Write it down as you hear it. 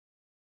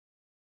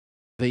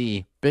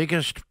The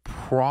biggest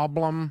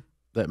problem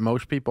that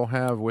most people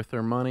have with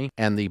their money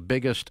and the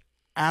biggest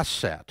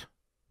asset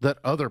that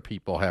other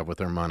people have with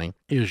their money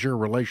is your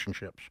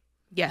relationships.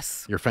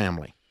 Yes. Your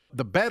family.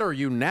 The better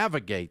you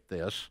navigate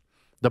this,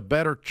 the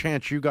better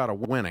chance you got of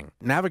winning.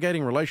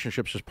 Navigating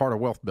relationships is part of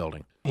wealth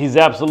building. He's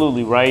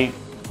absolutely right.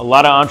 A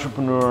lot of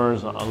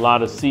entrepreneurs, a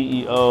lot of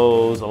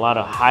CEOs, a lot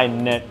of high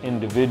net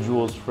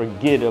individuals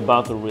forget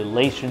about the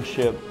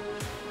relationship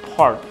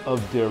part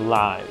of their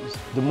lives.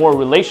 The more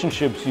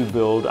relationships you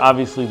build,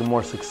 obviously the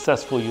more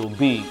successful you'll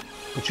be,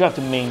 but you have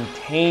to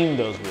maintain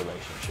those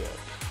relationships.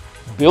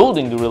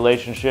 Building the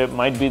relationship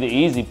might be the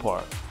easy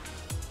part,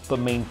 but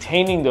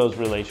maintaining those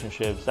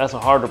relationships, that's a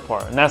harder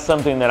part. And that's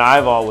something that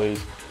I've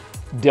always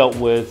dealt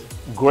with.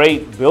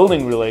 Great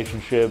building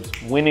relationships,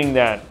 winning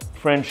that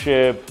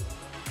friendship,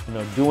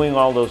 doing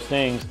all those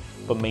things,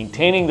 but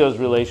maintaining those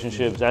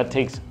relationships, that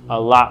takes a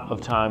lot of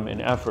time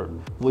and effort.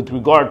 With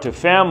regard to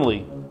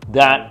family,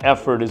 that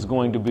effort is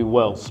going to be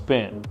well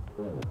spent.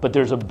 But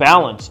there's a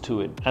balance to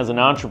it. As an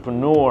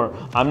entrepreneur,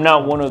 I'm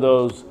not one of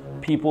those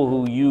people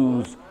who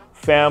use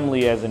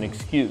family as an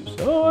excuse.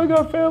 Oh, I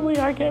got family,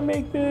 I can't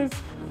make this.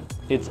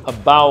 It's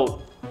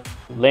about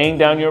laying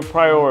down your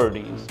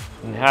priorities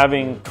and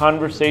having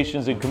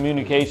conversations and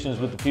communications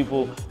with the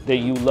people that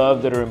you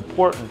love that are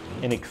important,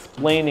 and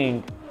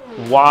explaining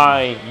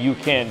why you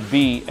can't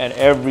be at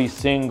every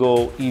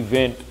single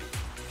event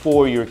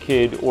for your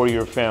kid or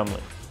your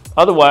family.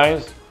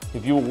 Otherwise,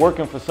 if you were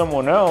working for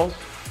someone else,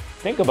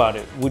 think about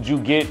it. Would you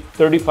get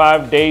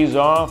 35 days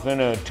off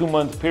in a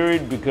 2-month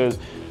period because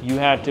you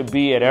had to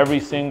be at every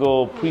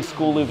single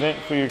preschool event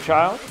for your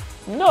child?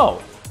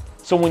 No.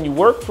 So when you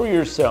work for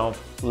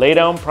yourself, lay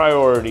down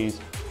priorities,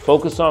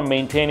 focus on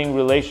maintaining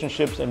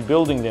relationships and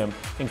building them,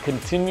 and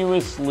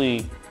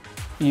continuously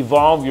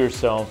evolve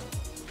yourself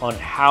on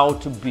how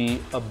to be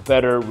a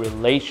better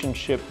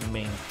relationship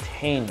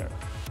maintainer.